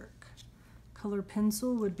also work. Color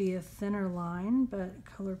pencil would be a thinner line, but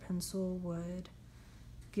color pencil would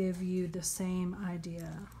give you the same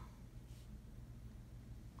idea.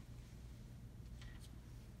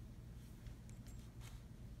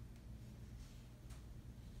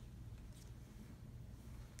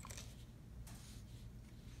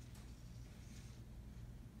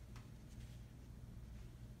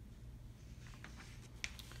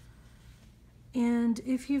 And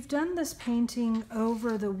if you've done this painting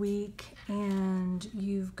over the week and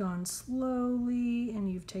you've gone slowly and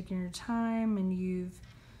you've taken your time and you've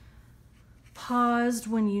paused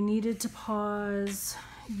when you needed to pause,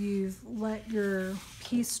 you've let your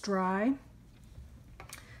piece dry,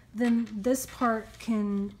 then this part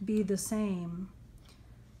can be the same.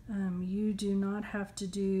 You do not have to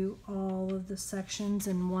do all of the sections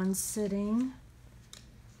in one sitting.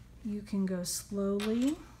 You can go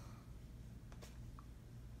slowly.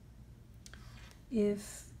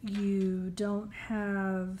 If you don't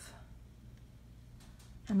have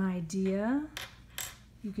an idea,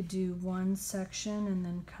 you could do one section and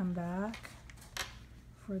then come back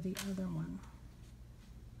for the other one.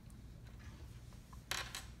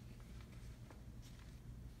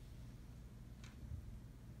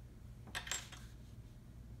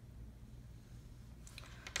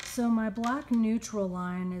 So my black neutral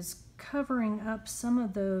line is covering up some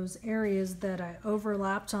of those areas that I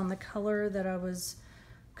overlapped on the color that I was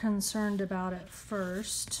concerned about at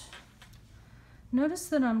first. Notice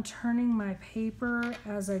that I'm turning my paper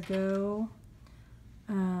as I go.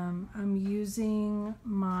 I'm using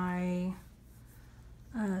my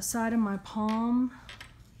side of my palm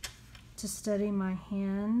to steady my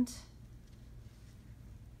hand.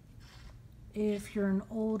 If you're an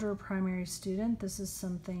older primary student, this is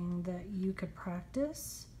something that you could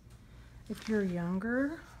practice. If you're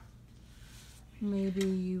younger, maybe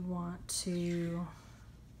you want to,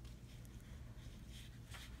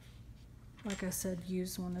 like I said,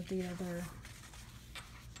 use one of the other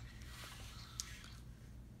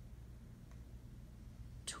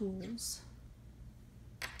tools.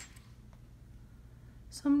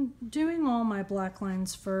 So I'm doing all my black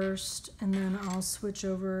lines first, and then I'll switch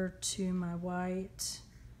over to my white.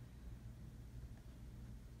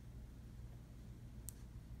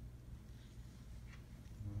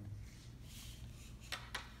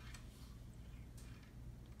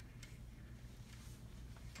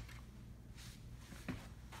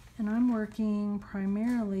 And I'm working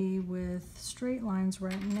primarily with straight lines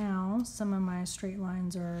right now. Some of my straight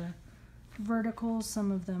lines are vertical,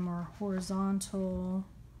 some of them are horizontal.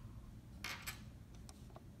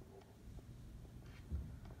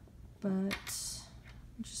 But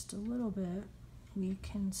just a little bit, we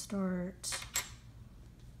can start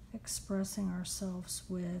expressing ourselves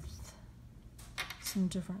with some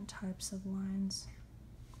different types of lines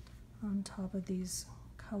on top of these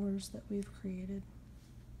colors that we've created.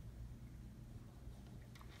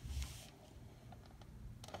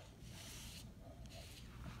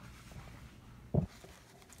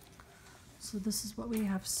 So this is what we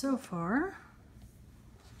have so far.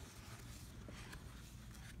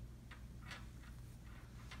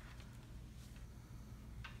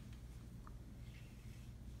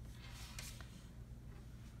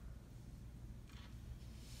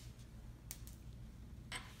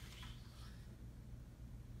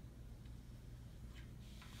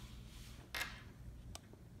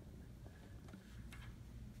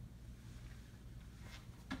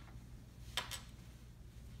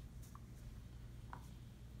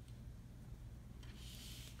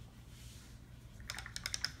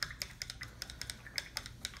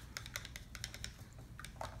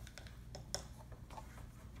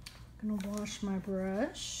 I'm gonna wash my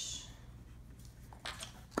brush,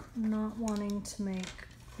 not wanting to make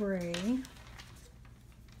gray.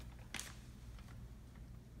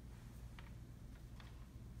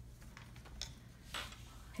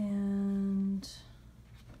 And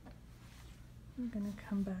I'm gonna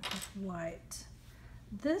come back with white.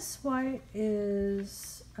 This white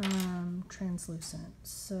is translucent,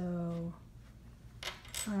 so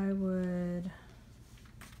I would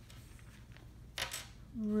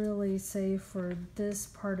really say for this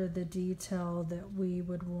part of the detail that we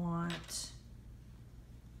would want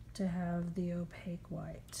to have the opaque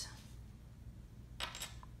white.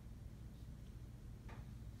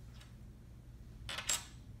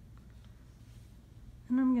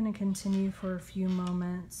 And I'm going to continue for a few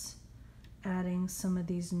moments adding some of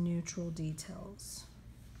these neutral details.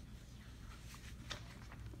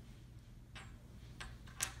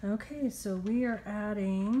 Okay, so we are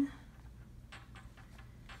adding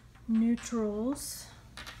neutrals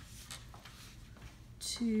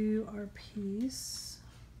to our piece.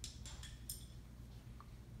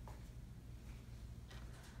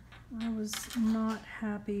 I was not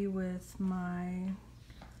happy with my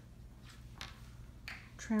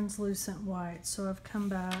translucent white, so I've come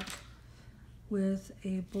back with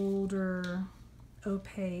a bolder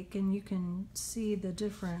opaque, and you can see the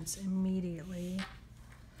difference immediately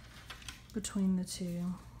between the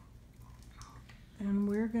two. And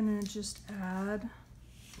we're gonna just add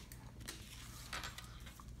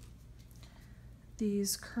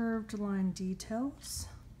these curved line details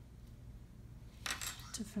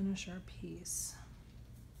to finish our piece.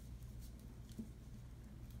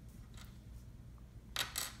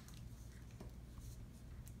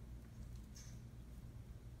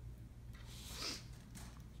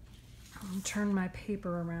 I'll turn my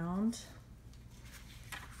paper around.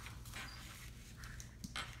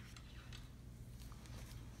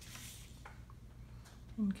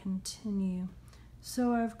 And continue.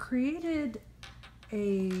 So I've created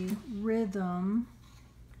a rhythm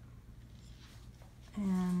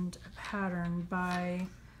and a pattern by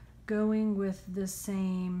going with the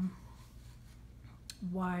same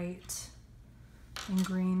white and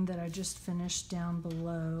green that I just finished down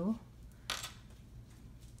below.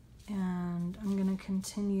 And I'm going to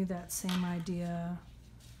continue that same idea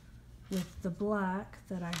with the black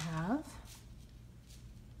that I have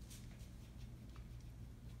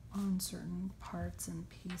on certain parts and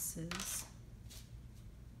pieces.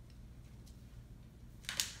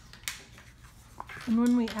 And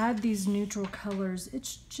when we add these neutral colors,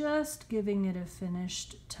 it's just giving it a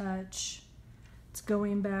finished touch. It's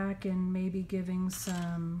going back and maybe giving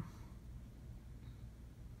some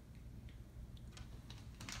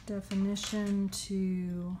definition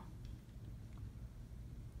to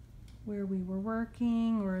where we were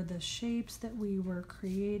working or the shapes that we were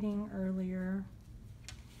creating earlier.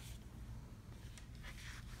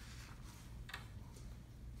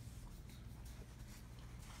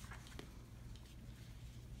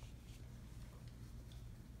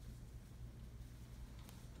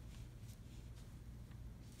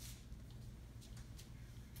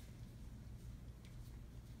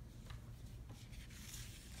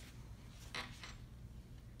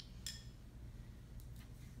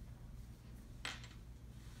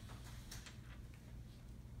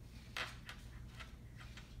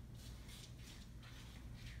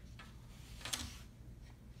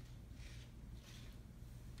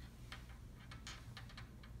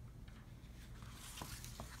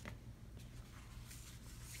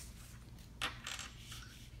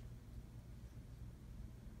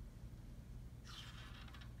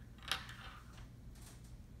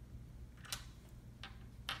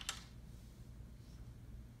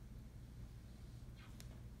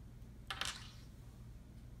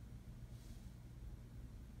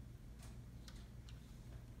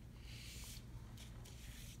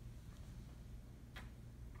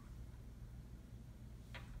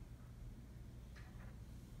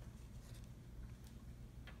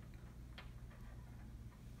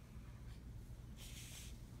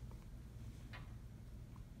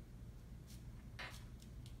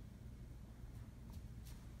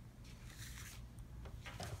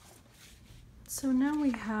 So now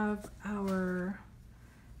we have our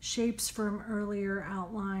shapes from earlier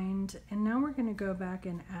outlined, and now we're going to go back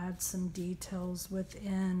and add some details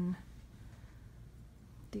within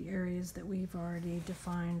the areas that we've already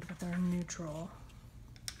defined with our neutral.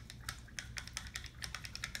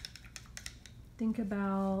 Think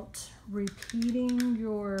about repeating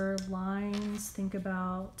your lines. Think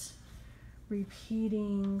about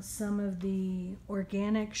repeating some of the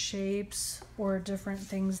organic shapes or different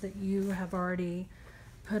things that you have already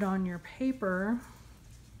put on your paper.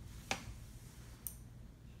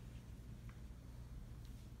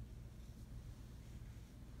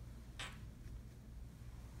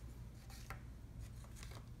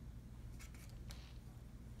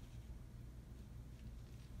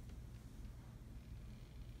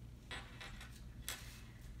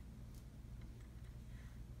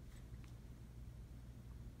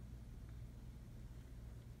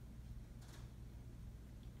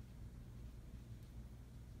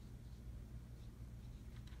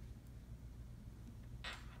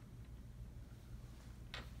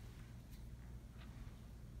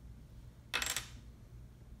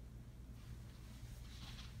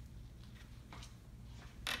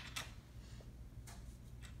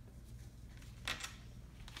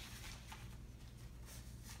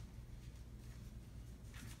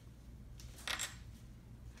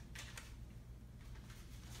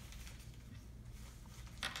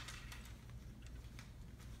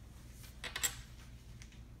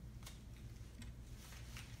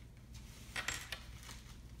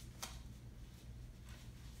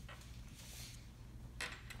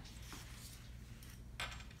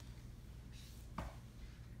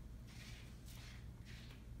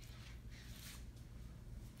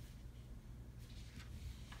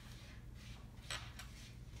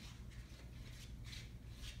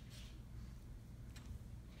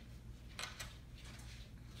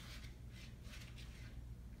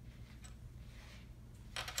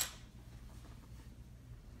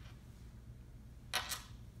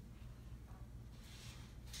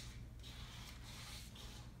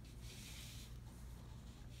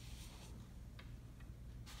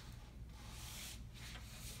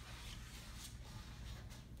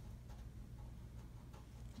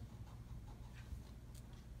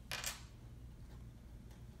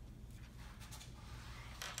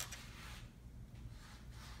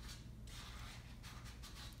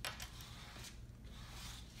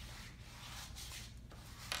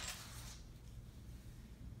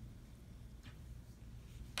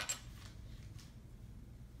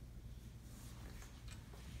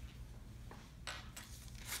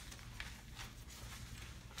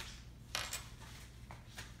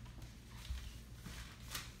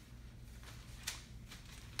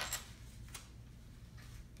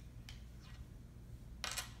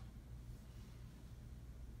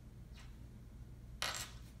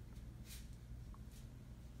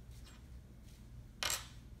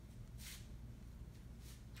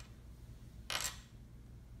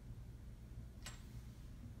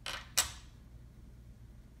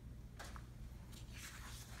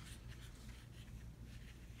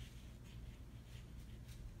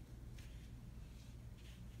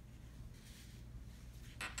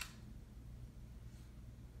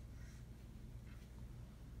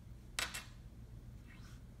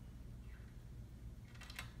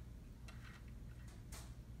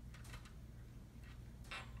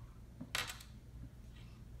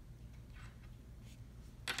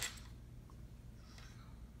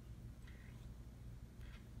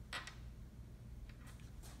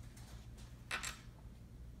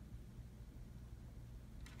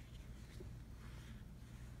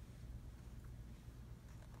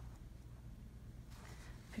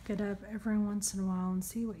 pick it up every once in a while and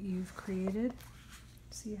see what you've created.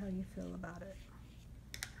 See how you feel about it.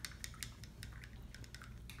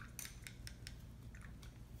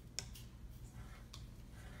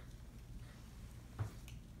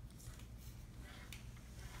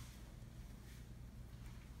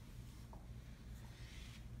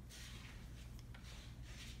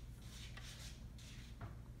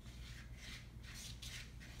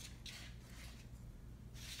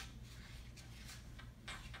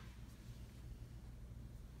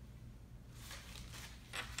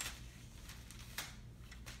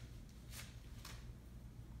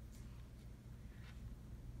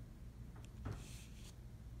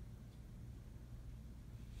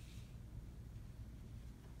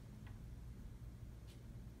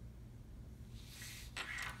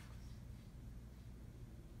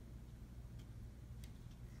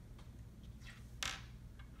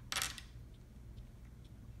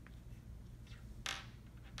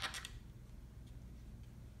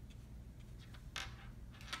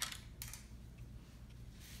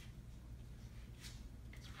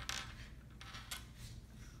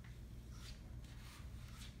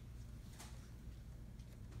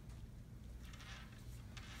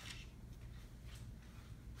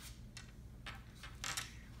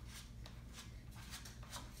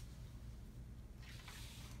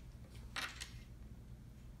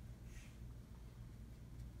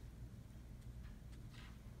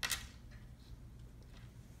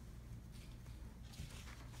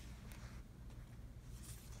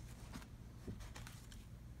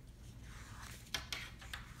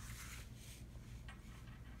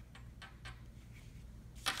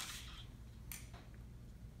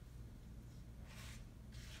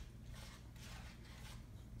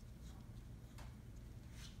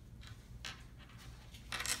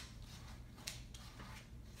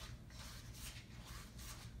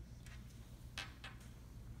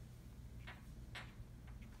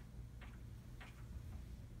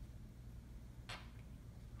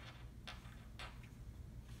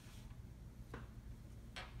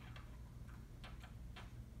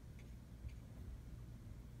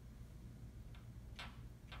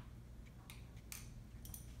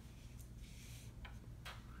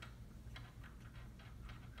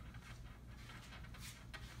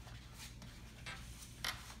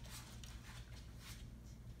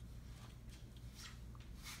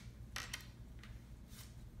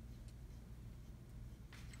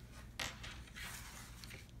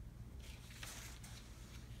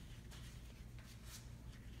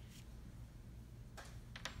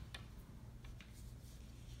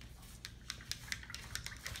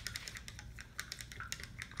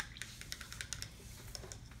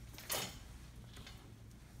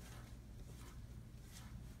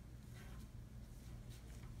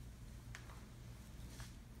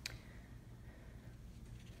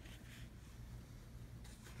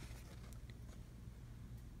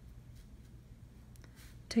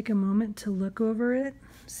 Take a moment to look over it,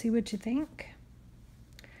 see what you think.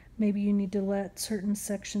 Maybe you need to let certain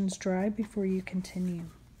sections dry before you continue.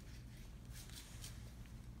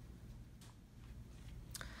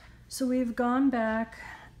 So we've gone back,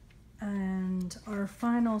 and our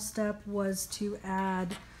final step was to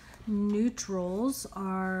add neutrals,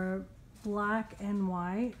 our black and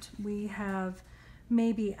white. We have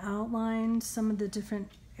maybe outlined some of the different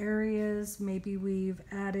areas. Maybe we've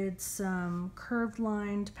added some curved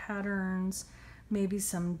lined patterns, maybe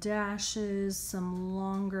some dashes, some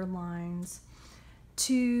longer lines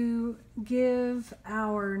to give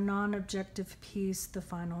our non-objective piece the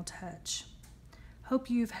final touch. Hope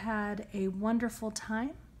you've had a wonderful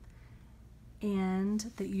time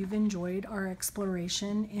and that you've enjoyed our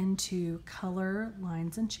exploration into color,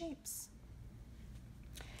 lines, and shapes.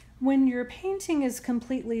 When your painting is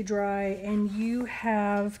completely dry and you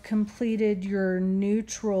have completed your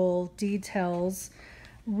neutral details,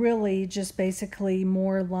 really just basically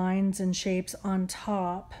more lines and shapes on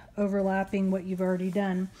top, overlapping what you've already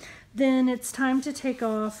done, then it's time to take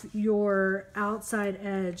off your outside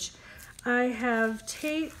edge. I have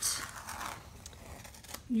taped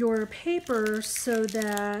your paper so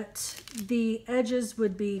that the edges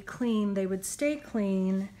would be clean, they would stay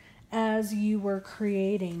clean as you were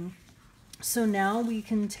creating. So now we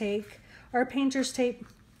can take our painter's tape.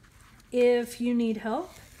 If you need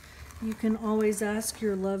help, you can always ask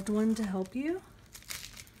your loved one to help you.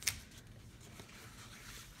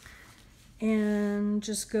 And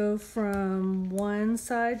just go from one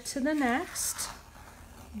side to the next.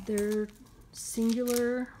 They're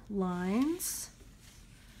singular lines.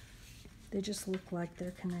 They just look like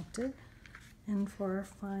they're connected. And for our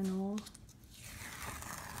final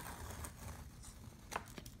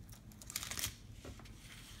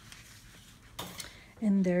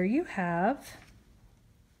And there you have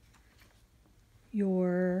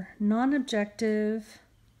your non-objective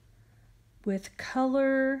with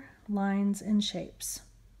color, lines, and shapes.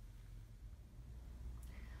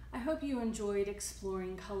 I hope you enjoyed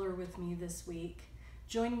exploring color with me this week.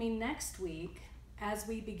 Join me next week as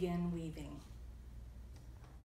we begin weaving.